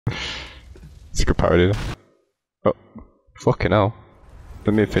It's a good parody. Oh, fucking hell.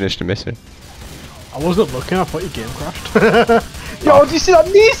 Let me finish the mission. I wasn't looking, I thought your game crashed. Yo, did you see that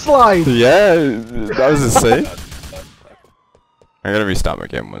knee slide? Yeah, that was insane. I'm gonna restart my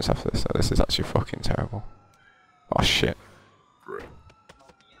game once after this, so this is actually fucking terrible. Oh shit.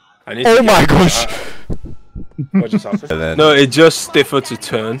 Oh my gosh! What just happened? No, it just stiffer to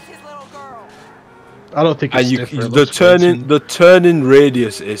turn. I don't think it's the turning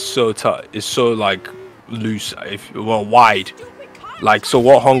radius is so tight, it's so like loose, wide. Like so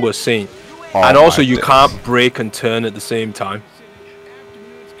what Hong was saying. And also you can't brake and turn at the same time.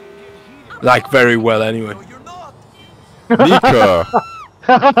 Like very well anyway. Mika!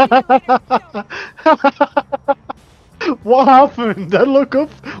 What happened? I look up.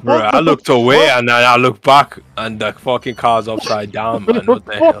 Bro, I looked away and then I looked back and the fucking car's upside down, man. What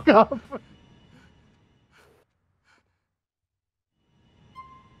the hell? Happened?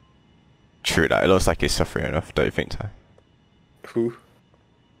 True that, it looks like he's suffering enough, don't you think, Ty? Who?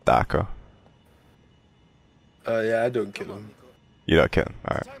 Darko. Yeah, I don't kill him. You don't kill him,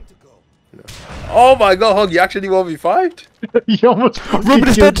 alright. No. Oh my god, Hog, you actually 1v5'd? You almost fucking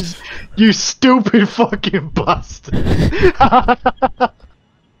killed us, you stupid fucking bastard.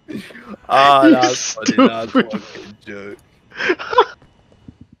 Ah, that's funny, that's a fucking joke.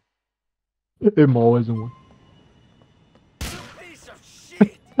 I'm always in one.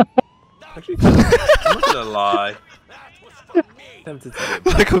 Actually, I'm not gonna lie. Tempted to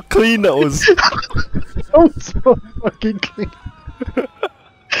Look how clean that was! That was so fucking clean.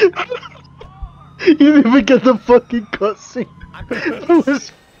 You didn't even get the fucking cutscene. It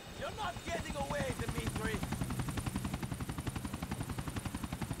was. You're not getting away, Dimitri.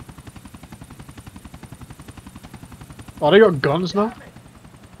 Oh, they got guns now?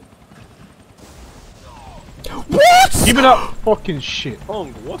 What?! Give me that fucking shit.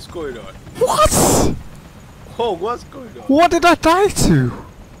 Hong, what's going on? What?! Hong, what's going on? What did I die to?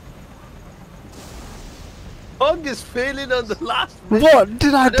 Hong is failing on the last mission. What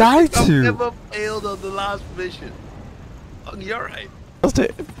did I die I've to? never failed on the last mission. Hong, you're right. That's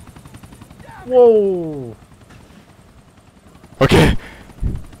it. Whoa. Okay.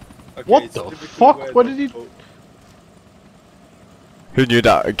 What the fuck? What did he? Who knew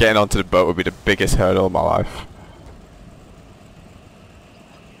that getting onto the boat would be the biggest hurdle of my life?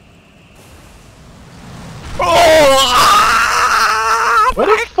 Oh! Where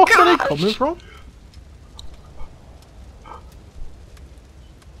the fuck are they coming from?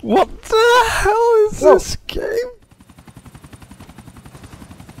 What the hell is this game?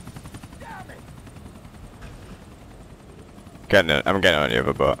 I'm getting on the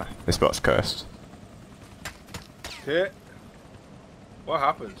other boat. This boat's cursed. Okay. What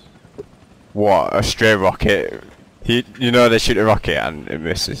happened? What? A stray rocket? You know they shoot a rocket and it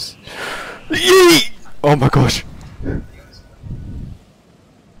misses. Yeet! Oh my gosh! It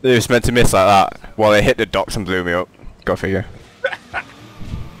was meant to miss like that. Well, it hit the docks and blew me up. Go figure.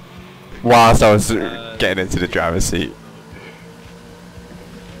 Whilst I was getting into the driver's seat.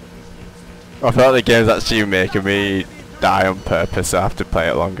 I felt the game's actually making me die on purpose, so I have to play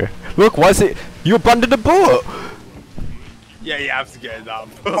it longer. Look, why is it? You abandoned the boat! Yeah, you have to get that.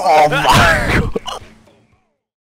 Oh my god!